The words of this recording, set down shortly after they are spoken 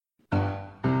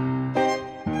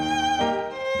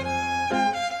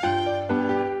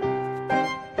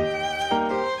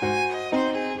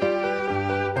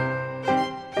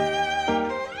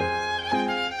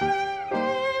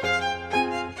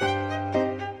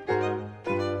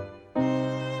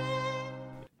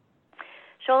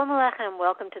Shalom Aleichem,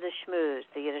 welcome to the Shmooze,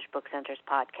 the Yiddish Book Center's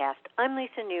podcast. I'm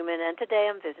Lisa Newman, and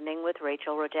today I'm visiting with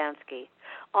Rachel Rojanski,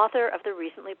 author of the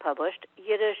recently published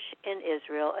Yiddish and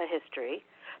Israel, A History,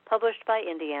 published by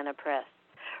Indiana Press.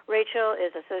 Rachel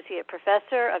is Associate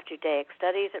Professor of Judaic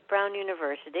Studies at Brown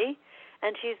University,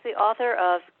 and she's the author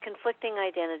of Conflicting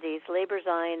Identities, Labor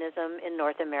Zionism in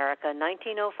North America,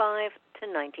 1905 to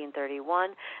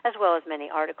 1931, as well as many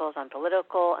articles on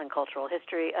political and cultural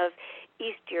history of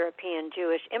East European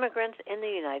Jewish immigrants in the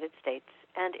United States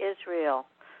and Israel.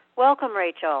 Welcome,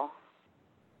 Rachel.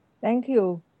 Thank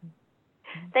you.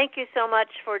 Thank you so much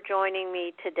for joining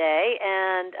me today,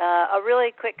 and a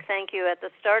really quick thank you at the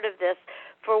start of this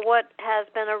for what has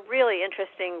been a really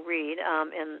interesting read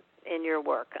in your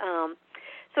work.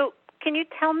 So can you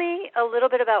tell me a little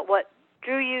bit about what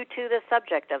drew you to the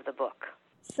subject of the book?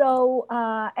 So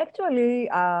actually,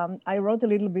 I wrote a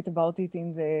little bit about it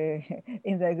in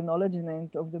the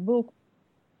acknowledgement of the book.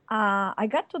 I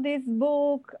got to this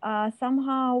book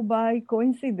somehow by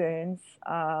coincidence.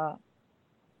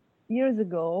 Years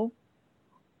ago,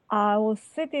 I was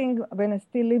sitting, when I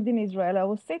still lived in Israel, I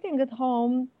was sitting at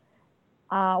home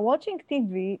watching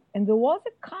TV, and there was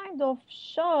a kind of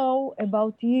show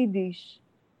about Yiddish.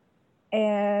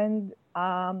 And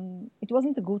it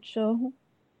wasn't a good show.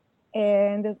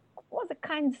 And it was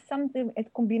a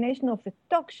combination of a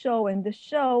talk show and the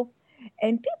show.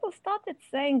 And people started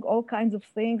saying all kinds of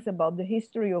things about the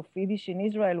history of Yiddish in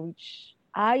Israel, which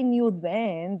I knew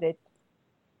then that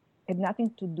had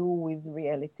nothing to do with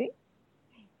reality.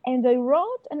 And I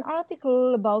wrote an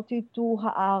article about it to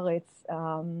Haaretz,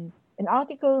 an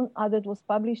article that was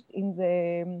published in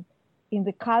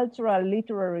the cultural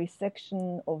literary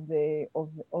section of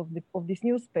this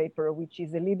newspaper, which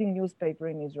is a leading newspaper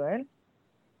in Israel.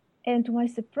 And to my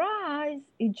surprise,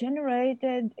 it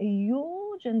generated a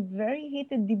huge and very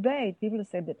heated debate. People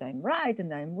said that I'm right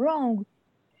and I'm wrong.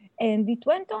 And it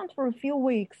went on for a few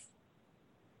weeks.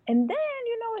 And then,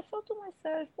 I thought to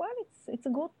myself, well, it's a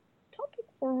good topic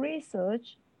for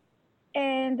research.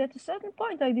 And at a certain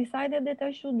point, I decided that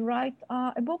I should write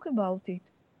a book about it.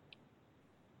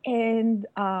 And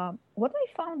what I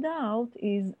found out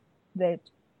is that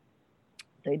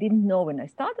I didn't know when I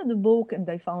started the book, and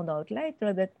I found out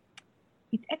later that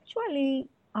it actually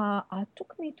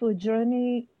took me to a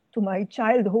journey to my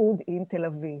childhood in Tel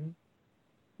Aviv.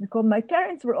 Because my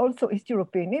parents were also East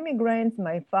European immigrants.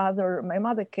 My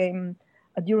mother came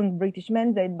during British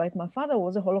Mandate, but my father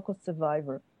was a Holocaust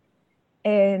survivor.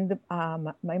 And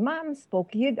my mom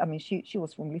spoke Yiddish. I mean, she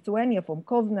was from Lithuania, from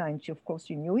Kovna, and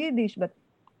she knew Yiddish, but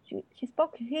she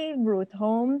spoke Hebrew at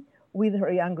home with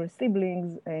her younger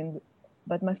siblings.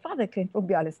 But my father came from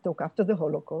Bialystok after the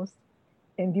Holocaust,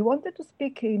 and he wanted to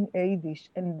speak in Yiddish.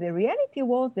 And the reality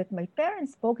was that my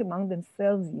parents spoke among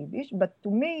themselves Yiddish, but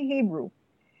to me, Hebrew.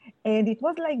 And it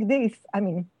was like this. I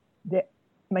mean,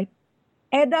 my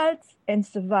adults and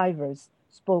survivors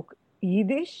spoke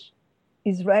Yiddish,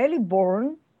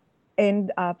 Israeli-born,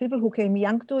 and people who came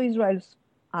young to Israel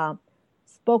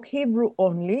spoke Hebrew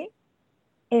only,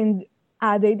 and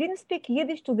they didn't speak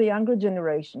Yiddish to the younger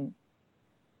generation.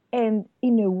 And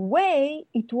in a way,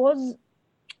 it was,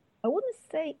 I wouldn't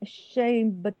say a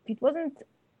shame, but it wasn't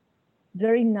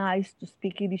very nice to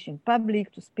speak Yiddish in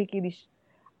public, to speak Yiddish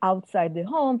outside the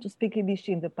home, to speak Yiddish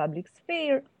in the public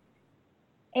sphere.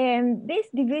 And this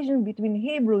division between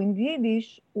Hebrew and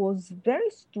Yiddish was very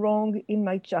strong in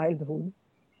my childhood.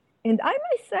 And I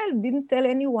myself didn't tell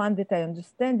anyone that I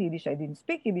understand Yiddish. I didn't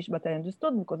speak Yiddish, but I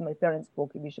understood because my parents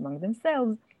spoke Yiddish among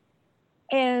themselves.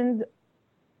 And,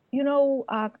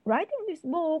 writing this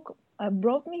book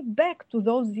brought me back to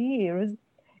those years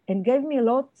and gave me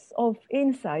lots of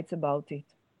insights about it.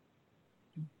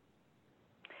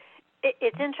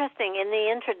 It's interesting. In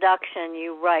the introduction,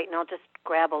 you write, and I'll just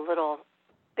grab a little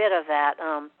bit of that,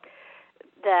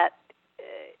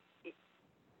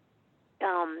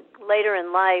 later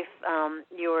in life,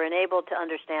 you were enabled to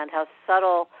understand how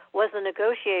subtle was the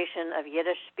negotiation of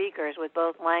Yiddish speakers with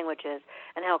both languages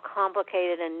and how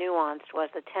complicated and nuanced was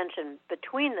the tension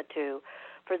between the two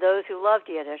for those who loved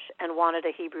Yiddish and wanted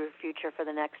a Hebrew future for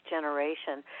the next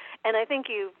generation. And I think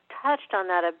you touched on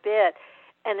that a bit,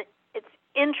 and it's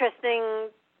interesting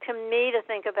to me to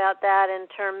think about that in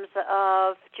terms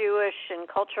of Jewish and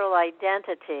cultural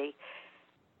identity.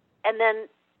 And then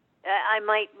I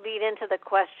might lead into the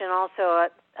question also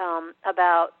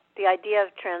about the idea of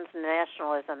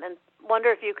transnationalism, and wonder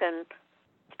if you can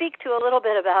speak to a little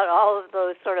bit about all of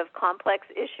those sort of complex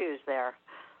issues there.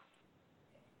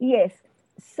 Yes.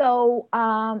 So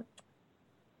I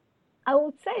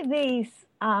would say this.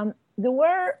 There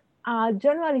were,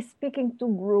 generally speaking,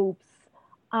 two groups.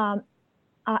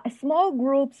 small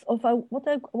groups of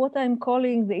what I'm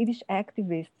calling the Yiddish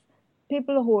activists,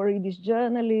 people who are Yiddish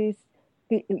journalists,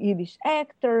 Yiddish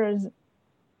actors,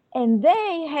 and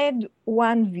they had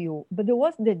one view, but there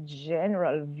was the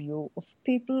general view of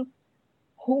people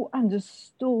who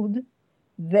understood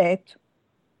that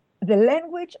the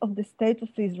language of the state of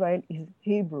Israel is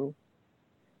Hebrew.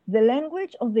 The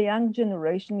language of the young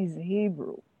generation is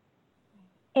Hebrew.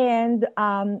 And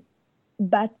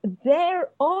but their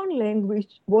own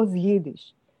language was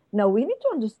Yiddish. Now we need to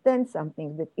understand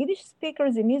something, that Yiddish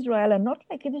speakers in Israel are not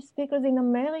like Yiddish speakers in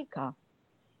America.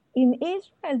 In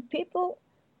Israel, people,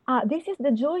 this is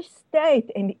the Jewish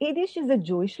state, and Yiddish is a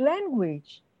Jewish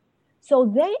language. So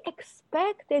they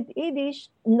expected Yiddish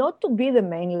not to be the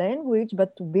main language,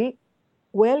 but to be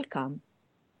welcome.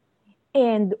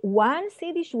 And once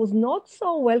Yiddish was not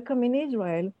so welcome in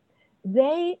Israel,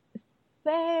 they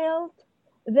felt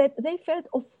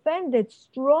offended,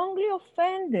 strongly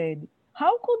offended.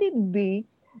 How could it be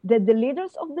that the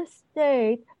leaders of the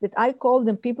state, that I call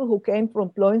them people who came from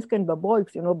Ploinsk and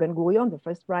Baboiks, Ben Gurion, the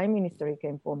first prime minister, he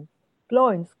came from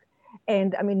Ploinsk.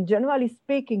 And I mean, generally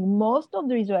speaking, most of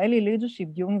the Israeli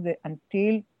leadership during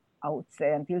until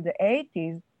the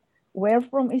 80s, were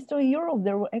from Eastern Europe.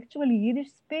 They were actually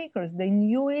Yiddish speakers. They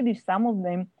knew Yiddish. Some of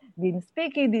them didn't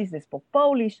speak Yiddish, they spoke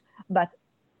Polish, but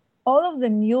all of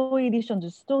them knew Yiddish,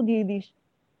 understood Yiddish.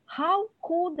 How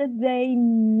could they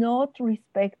not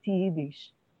respect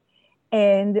Yiddish?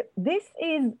 And this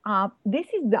is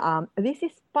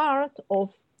part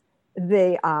of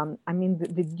the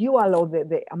dual or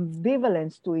the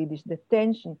ambivalence to Yiddish, the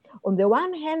tension. On the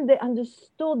one hand, they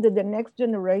understood that the next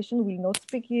generation will not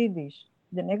speak Yiddish.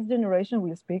 The next generation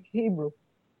will speak Hebrew.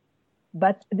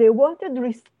 But they wanted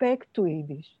respect to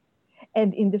Yiddish.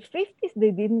 And in the 50s,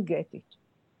 they didn't get it.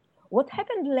 What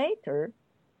happened later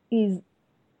is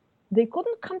they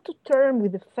couldn't come to terms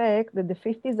with the fact that the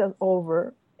 50s are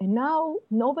over, and now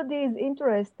nobody is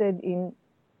interested in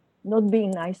not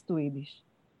being nice to Yiddish.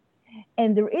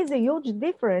 And there is a huge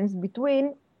difference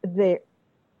between the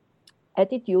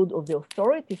attitude of the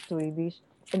authorities to Yiddish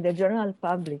and the general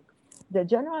public. The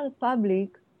general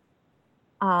public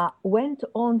went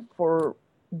on for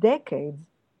decades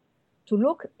to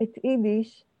look at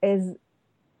Yiddish as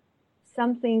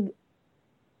something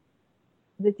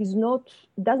that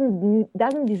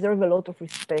doesn't deserve a lot of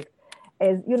respect,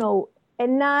 as a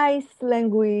nice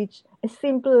language, a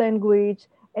simple language,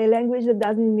 a language that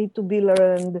doesn't need to be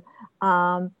learned,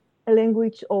 a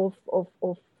language of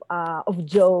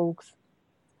jokes,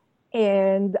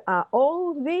 and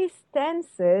all these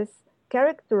tenses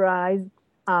characterize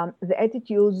the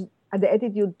attitude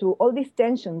to all these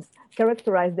tensions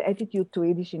characterize the attitude to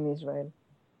Yiddish in Israel.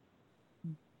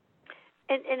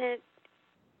 And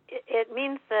it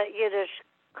means that Yiddish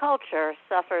culture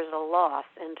suffers a loss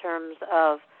in terms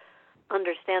of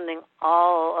understanding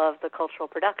all of the cultural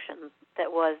production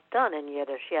that was done in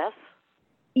Yiddish, yes?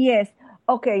 Yes.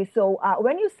 Okay, so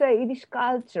when you say Yiddish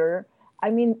culture, I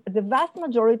mean, the vast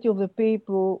majority of the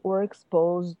people were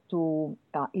exposed to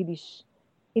Yiddish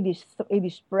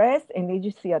press and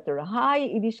Yiddish theater. High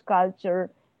Yiddish culture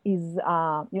is,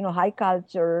 high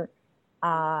culture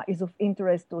is of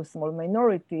interest to a small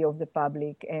minority of the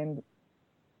public, and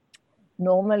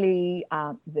normally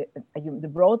the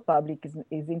broad public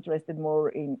is interested more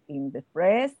in the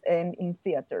press and in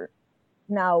theater.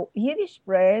 Now, Yiddish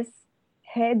press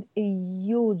had a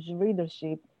huge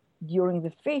readership during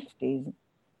the 50s,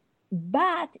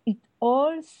 but it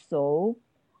also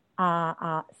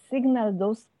signaled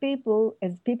those people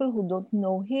as people who don't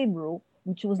know Hebrew,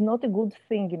 which was not a good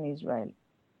thing in Israel.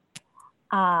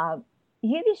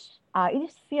 Yiddish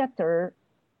theater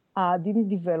didn't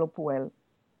develop well.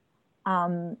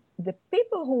 The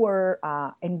people who were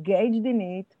engaged in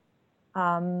it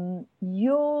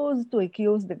used to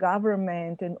accuse the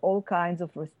government and all kinds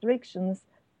of restrictions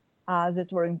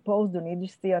that were imposed on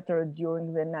Yiddish theater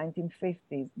during the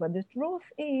 1950s. But the truth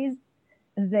is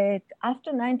that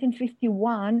after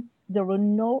 1951, there were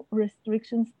no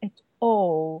restrictions at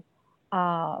all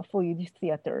for Yiddish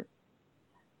theater.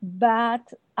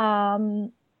 But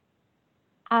the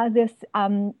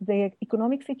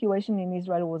economic situation in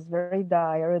Israel was very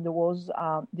dire. There was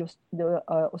the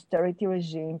austerity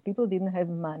regime. People didn't have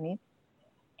money.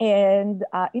 And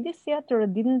Yiddish theater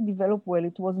didn't develop well.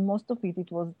 It was most of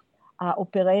it was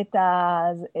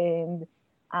operettas and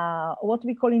what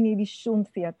we call in Yiddish shun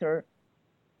theater.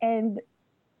 And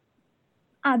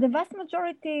the vast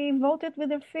majority voted with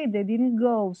their feet. They didn't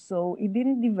go, so it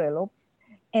didn't develop.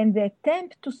 And the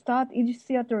attempt to start Yiddish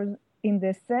theater in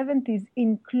the 70s,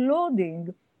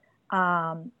 including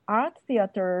art theater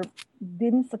theater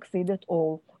didn't succeed at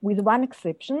all, with one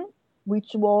exception,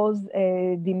 which was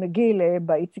the Megillah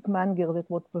by Itzik Manger that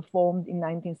was performed in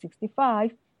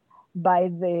 1965 by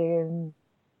the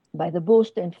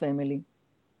Burstein family.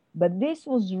 But this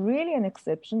was really an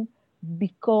exception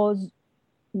because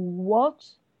what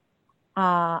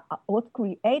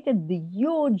created the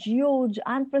huge,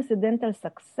 unprecedented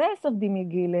success of the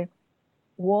Megillah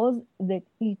was that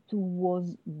it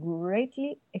was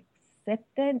greatly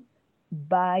accepted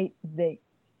by the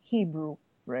Hebrew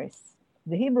press.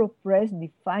 The Hebrew press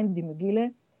defined the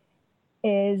Megillah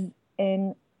as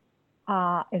an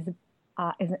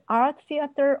art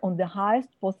theater on the highest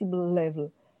possible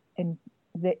level, and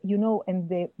the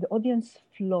audience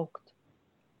flocked.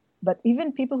 But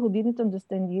even people who didn't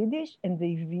understand Yiddish, and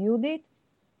they viewed it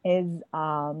as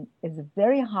a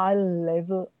very high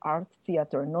level art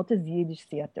theater, not as Yiddish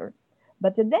theater.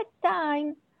 But at that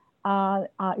time,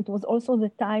 it was also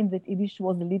the time that Yiddish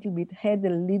had a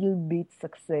little bit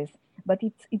success. But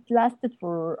it lasted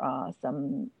for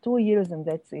some 2 years, and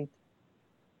that's it.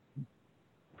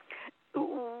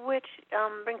 Which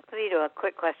brings me to a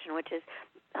quick question, which is,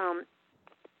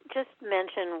 just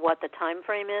mention what the time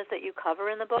frame is that you cover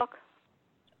in the book.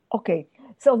 Okay,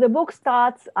 so the book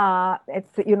starts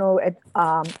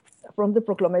from the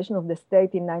proclamation of the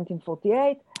state in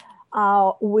 1948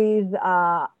 with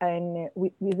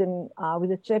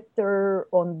a chapter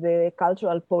on the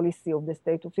cultural policy of the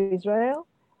state of Israel,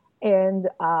 and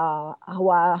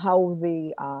what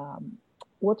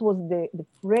was the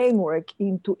framework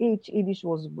into which Yiddish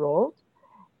was brought,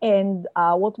 and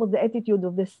what was the attitude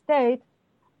of the state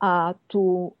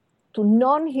to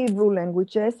non-Hebrew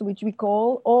languages, which we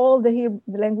call all the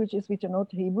languages which are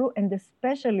not Hebrew, and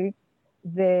especially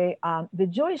the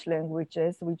Jewish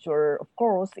languages, which were, of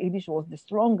course, Yiddish was the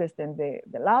strongest and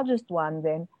the largest one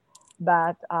then,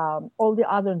 but all the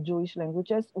other Jewish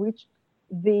languages, which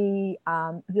the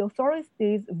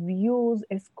authorities views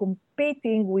as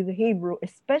competing with Hebrew,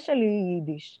 especially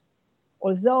Yiddish.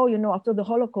 Although, after the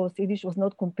Holocaust, Yiddish was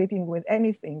not competing with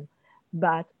anything,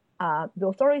 but the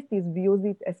authorities views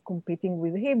it as competing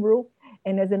with Hebrew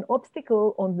and as an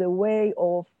obstacle on the way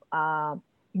of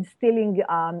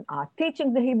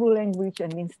teaching the Hebrew language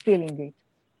and instilling it.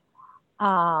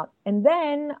 And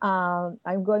then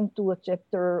I'm going to a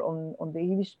chapter on the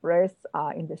Yiddish press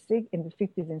in the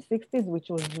 50s and 60s, which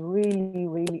was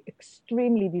really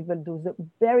extremely developed. There was a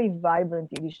very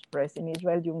vibrant Yiddish press in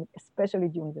Israel, especially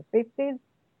during the 50s.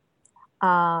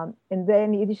 And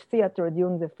then Yiddish theater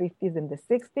during the 50s and the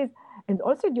 60s. And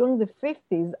also during the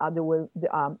 50s,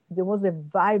 there was a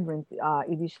vibrant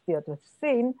Yiddish theater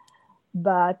scene,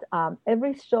 but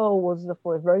every show was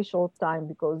for a very short time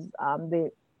because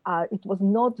it was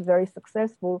not very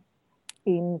successful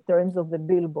in terms of the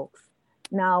bill box.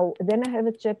 Now, then I have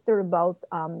a chapter about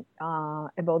the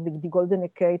Golden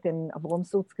Ekate and Avrom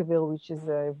Sutzkever, which is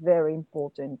a very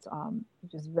important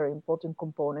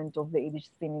component of the Yiddish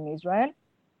scene in Israel.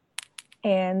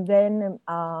 And then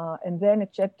a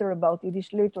chapter about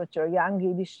Yiddish literature, young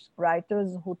Yiddish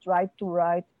writers who tried to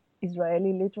write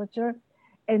Israeli literature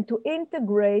and to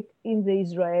integrate in the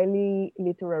Israeli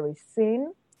literary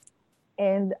scene.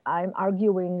 And I'm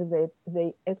arguing that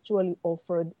they actually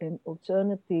offered an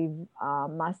alternative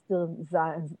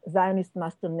Zionist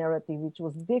master narrative, which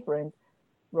was different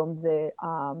from the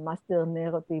master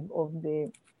narrative of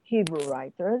the Hebrew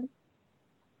writers.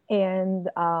 And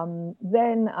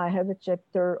then I have a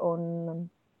chapter on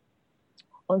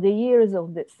the years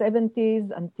of the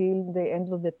 70s until the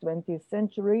end of the 20th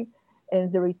century,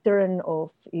 and the return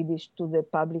of Yiddish to the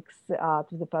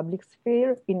public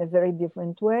sphere in a very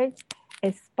different way,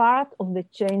 as part of the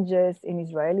changes in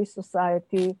Israeli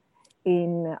society,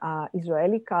 in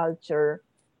Israeli culture.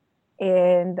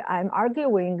 And I'm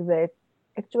arguing that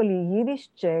actually Yiddish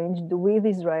changed with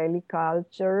Israeli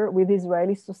culture, with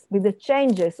the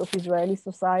changes of Israeli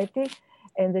society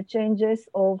and the changes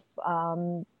of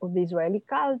the Israeli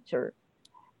culture.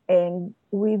 And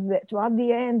throughout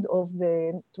the end of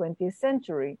the 20th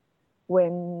century,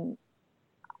 when,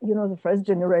 the first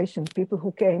generation, people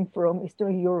who came from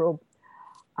Eastern Europe,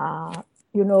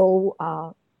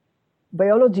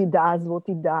 biology does what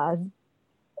it does.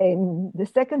 And the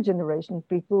second generation,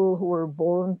 people who were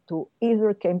born to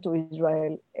either came to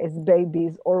Israel as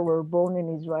babies or were born in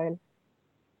Israel,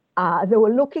 they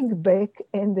were looking back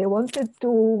and they wanted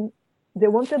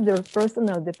their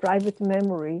the private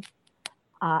memory,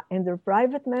 and their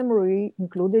private memory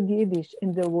included Yiddish,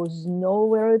 and there was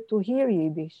nowhere to hear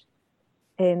Yiddish.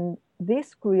 And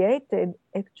this created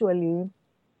actually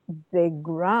the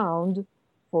ground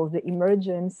for the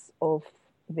emergence of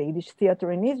the Yiddish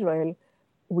theater in Israel,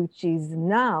 which is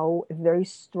now a very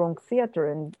strong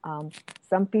theater. And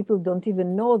some people don't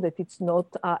even know that it's not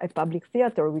a public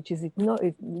theater, which is it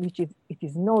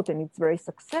is not, and it's very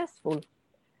successful.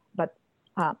 But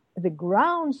the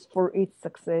grounds for its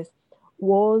success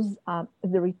was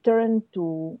the return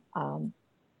to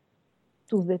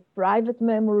the private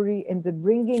memory and the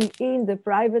bringing in the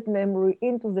private memory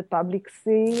into the public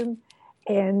scene,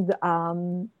 and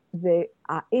the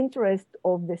interest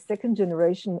of the second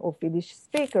generation of Yiddish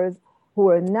speakers who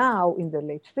are now in the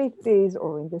late 50s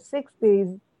or in the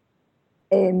 60s,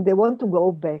 and they want to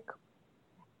go back.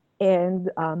 And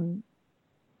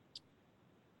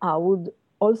I would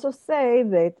also say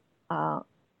that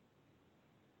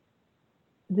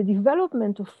the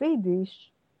development of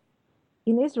Yiddish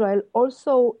in Israel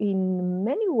also in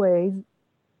many ways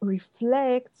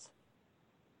reflects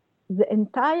the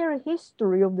entire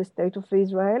history of the State of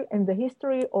Israel and the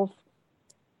history of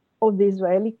the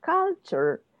Israeli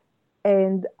culture.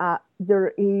 And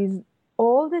there is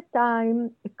all the time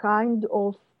a kind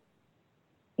of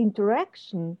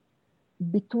interaction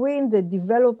between the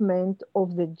development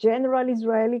of the general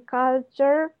Israeli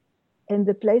culture and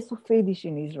the place of Yiddish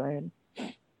in Israel.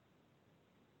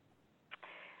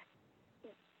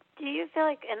 Do you feel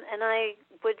like, and I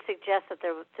would suggest that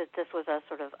this was a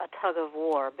sort of a tug of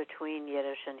war between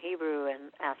Yiddish and Hebrew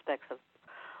and aspects of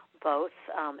both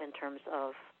in terms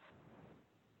of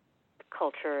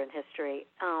culture and history.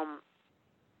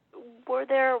 Were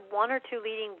there one or two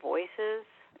leading voices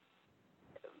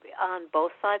on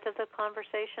both sides of the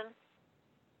conversation?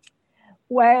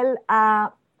 Well,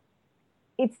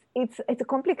 it's a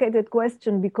complicated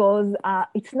question because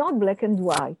it's not black and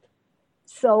white.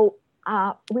 So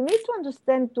we need to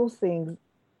understand two things.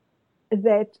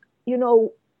 That,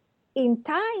 in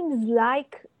times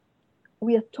like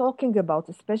we are talking about,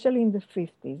 especially in the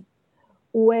 50s,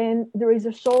 when there is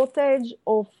a shortage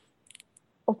of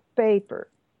paper,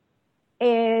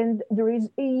 and there is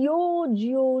a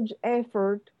huge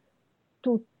effort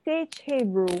to teach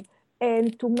Hebrew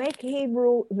and to make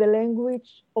Hebrew the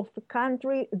language of the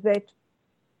country that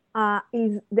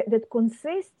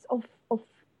consists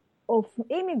of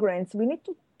immigrants. We need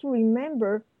to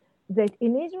remember that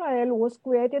in Israel was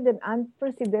created an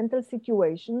unprecedented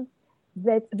situation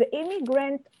that the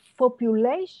immigrant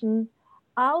population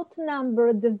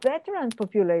outnumbered the veteran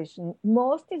population.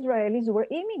 Most Israelis were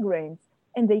immigrants,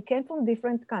 and they came from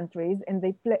different countries, and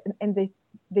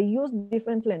they used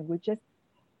different languages.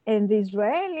 And the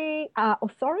Israeli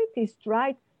authorities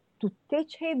tried to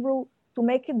teach Hebrew, to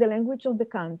make it the language of the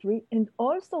country, and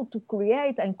also to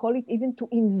create, and call it even to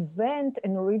invent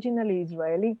an originally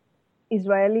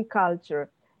Israeli culture.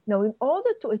 Now, in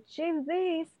order to achieve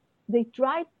this, they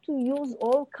tried to use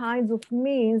all kinds of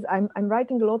means. I'm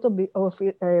writing a lot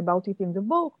about it in the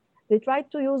book. They tried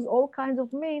to use all kinds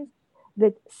of means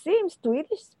that seems to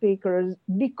Yiddish speakers,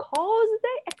 because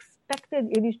they expected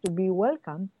Yiddish to be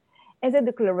welcome, as a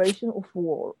declaration of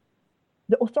war.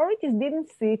 The authorities didn't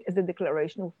see it as a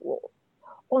declaration of war.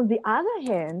 On the other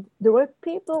hand, there were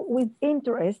people with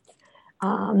interests,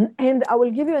 and I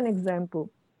will give you an example.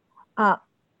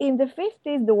 In the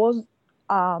 50s, there was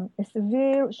a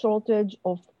severe shortage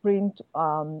of print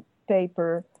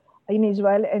paper in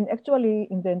Israel, and actually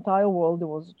in the entire world, there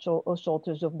was a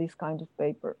shortage of this kind of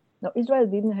paper. Now, Israel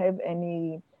didn't have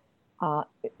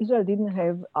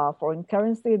foreign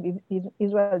currency.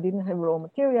 Israel didn't have raw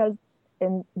materials,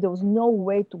 and there was no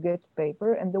way to get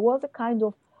paper. And there was a kind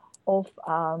of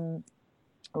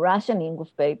rationing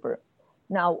of paper.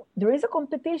 Now, there is a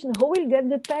competition. Who will get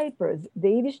the papers, the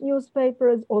Yiddish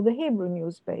newspapers or the Hebrew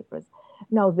newspapers?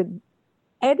 Now, the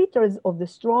editors of the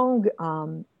strong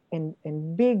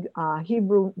and big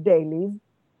Hebrew dailies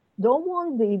don't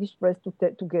want the Yiddish press to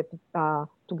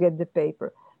get the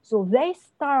paper. So they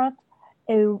start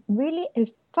really a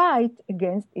fight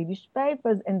against Yiddish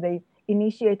papers, and they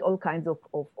initiate all kinds of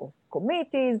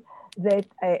committees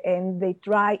and they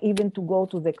try even to go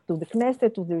to the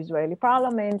Knesset, to the Israeli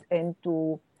parliament, and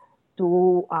to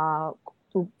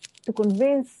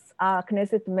convince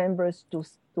Knesset members to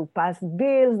pass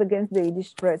bills against the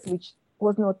Yiddish press, which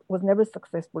was never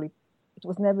successful. It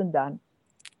was never done.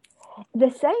 The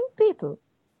same people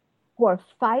who are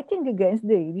fighting against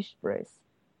the Yiddish press,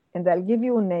 and I'll give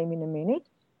you a name in a minute,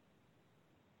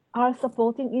 are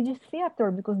supporting Yiddish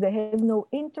theater because they have no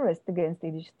interest against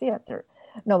Yiddish theater.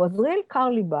 Now, Azriel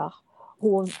Karlibach, who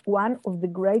was one of the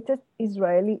greatest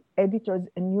Israeli editors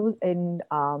and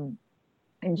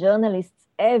journalists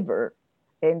ever,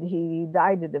 and he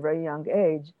died at a very young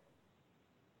age,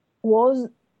 was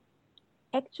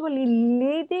actually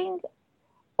leading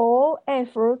all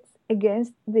efforts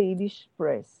against the Yiddish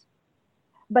press.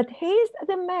 But he's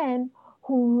the man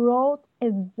who wrote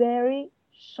a very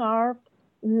sharp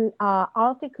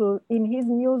article in his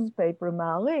newspaper,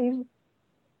 Ma'ariv,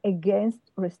 against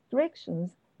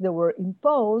restrictions that were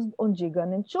imposed on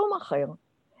Jigan and Schumacher.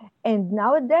 And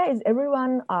nowadays,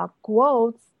 everyone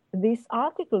quotes this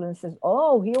article and says,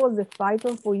 oh, he was a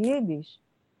fighter for Yiddish.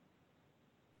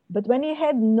 But when he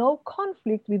had no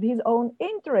conflict with his own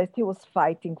interest, he was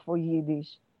fighting for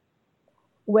Yiddish.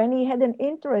 When he had an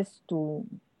interest to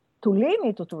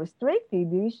limit or to restrict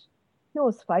Yiddish, he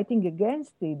was fighting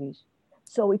against Yiddish.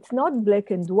 So it's not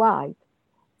black and white.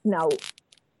 Now,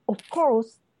 of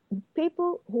course,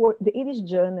 people who are the Yiddish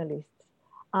journalists,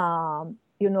 the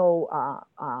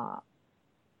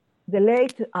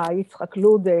late Yitzhak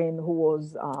Luden, who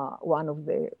was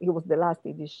he was the last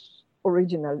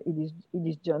original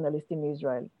Yiddish journalist in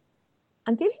Israel.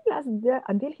 Until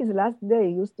his last day,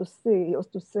 he used to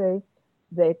say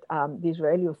that the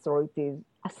Israeli authorities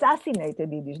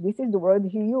assassinated Yiddish. This is the word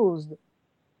he used.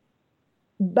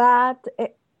 But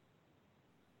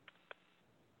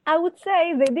I would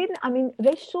say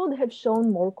they should have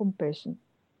shown more compassion.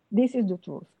 This is the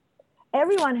truth.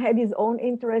 Everyone had his own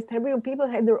interest. People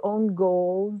had their own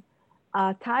goals.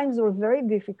 Times were very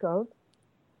difficult.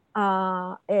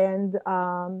 And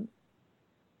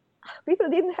people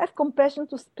didn't have compassion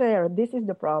to spare. This is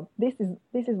the problem. This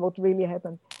is what really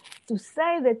happened. To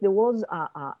say that there was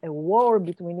a war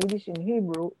between Yiddish and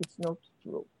Hebrew, it's not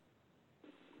true.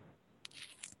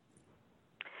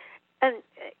 And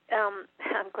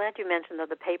I'm glad you mentioned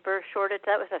the paper shortage.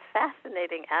 That was a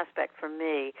fascinating aspect for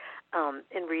me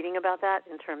in reading about that,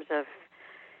 in terms of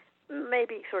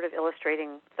maybe sort of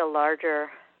illustrating the larger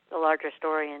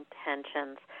story and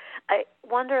tensions. I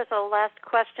wonder, as a last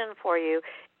question for you,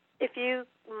 if you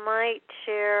might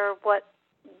share what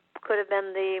could have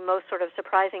been the most sort of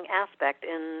surprising aspect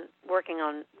in working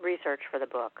on research for the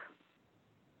book.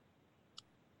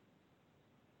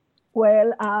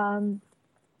 Well,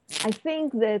 I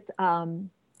think that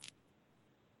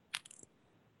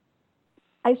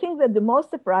the most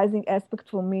surprising aspect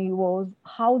for me was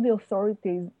how the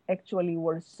authorities actually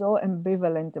were so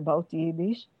ambivalent about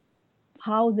Yiddish,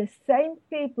 how the same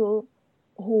people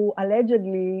who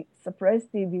allegedly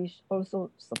suppressed Yiddish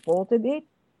also supported it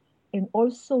and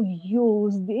also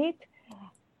used it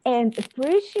and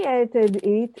appreciated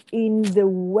it in the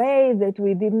way that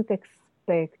we didn't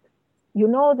expect. You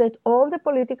know that all the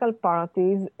political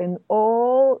parties and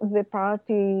all the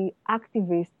party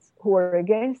activists who were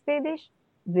against Yiddish,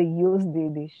 they used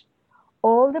Yiddish.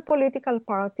 All the political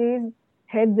parties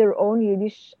had their own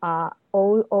Yiddish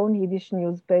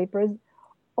newspapers.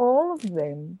 All of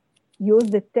them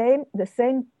used the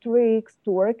same tricks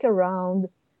to work around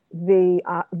the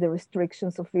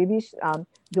restrictions of Yiddish.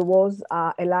 There was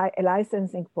a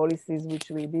licensing policies, which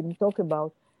we didn't talk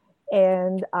about.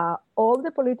 And all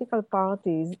the political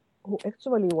parties who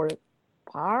actually were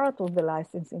part of the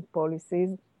licensing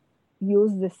policies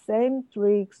used the same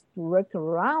tricks to work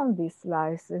around this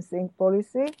licensing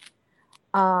policy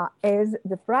as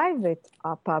the private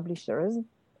publishers.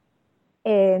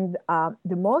 And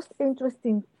the most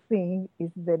interesting thing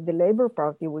is that the Labor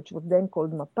Party, which was then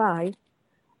called Mapai,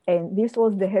 and this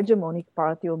was the hegemonic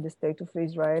party of the State of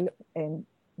Israel, and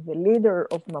the leader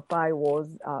of Mapai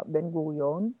was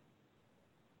Ben-Gurion.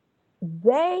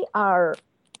 They are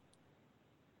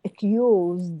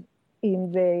accused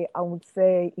in the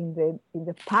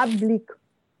public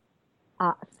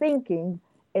thinking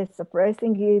as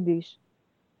suppressing Yiddish.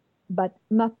 But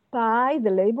Mapai, the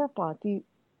Labor Party,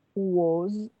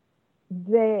 was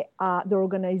the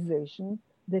organization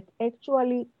that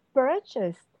actually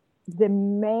purchased the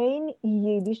main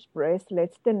Yiddish press,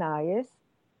 Let's Tenayes,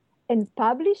 and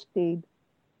published it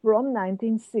from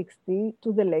 1960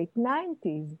 to the late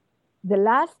 90s. The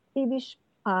last Yiddish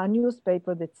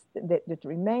newspaper that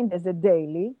remained as a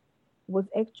daily was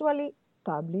actually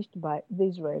published by the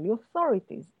Israeli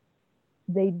authorities.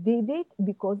 They did it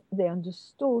because they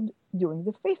understood during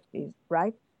the 50s,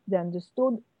 right? They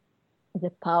understood the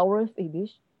power of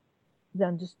Yiddish. They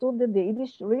understood that the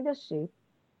Yiddish readership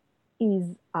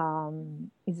is an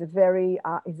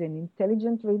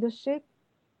intelligent readership,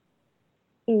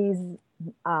 is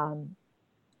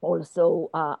also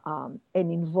an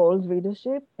involved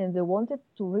readership, and they wanted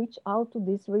to reach out to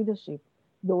this readership.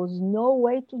 There was no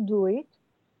way to do it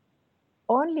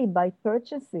only by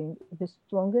purchasing the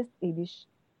strongest Yiddish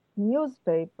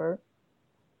newspaper.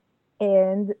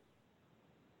 And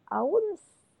I wouldn't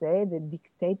say that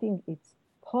dictating its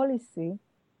policy,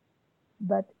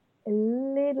 but a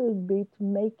little bit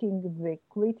making the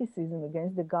criticism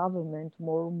against the government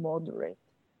more moderate.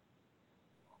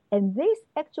 And this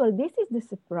is the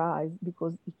surprise,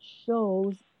 because it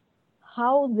shows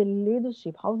how the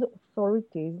leadership, how the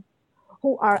authorities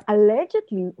who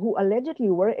allegedly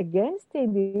were against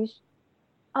Yiddish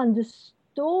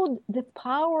understood the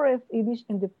power of Yiddish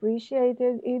and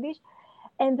appreciated Yiddish.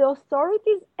 And the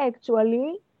authorities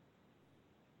actually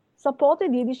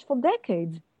supported Yiddish for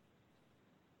decades.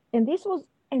 And this was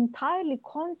entirely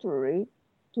contrary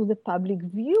to the public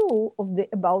view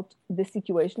about the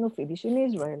situation of Yiddish in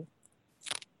Israel.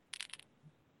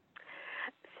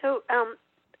 So,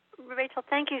 Rachel,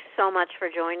 thank you so much for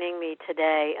joining me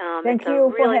today. Thank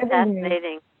you for having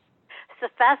me. It's a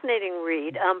fascinating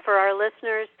read. For our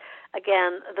listeners,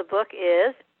 again, the book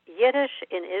is Yiddish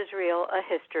in Israel, A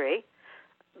History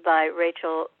by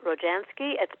Rachel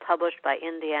Rojanski. It's published by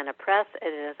Indiana Press.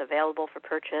 It is available for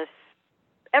purchase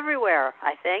everywhere,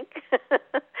 I think.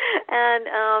 And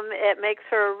it makes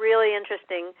for a really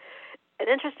interesting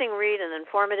read, an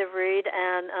informative read,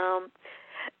 and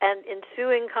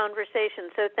ensuing conversation.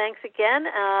 So thanks again,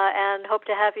 and hope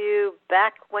to have you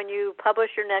back when you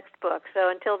publish your next book. So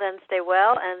until then, stay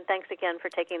well, and thanks again for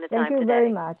taking the time today. Thank you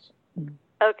very much.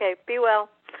 Okay, be well.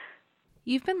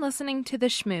 You've been listening to The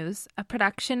Schmooze, a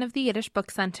production of the Yiddish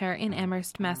Book Center in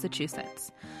Amherst,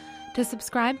 Massachusetts. To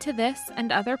subscribe to this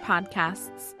and other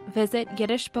podcasts, visit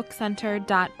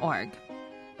yiddishbookcenter.org.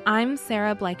 I'm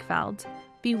Sarah Blakefeld.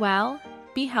 Be well,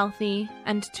 be healthy,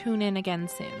 and tune in again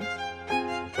soon.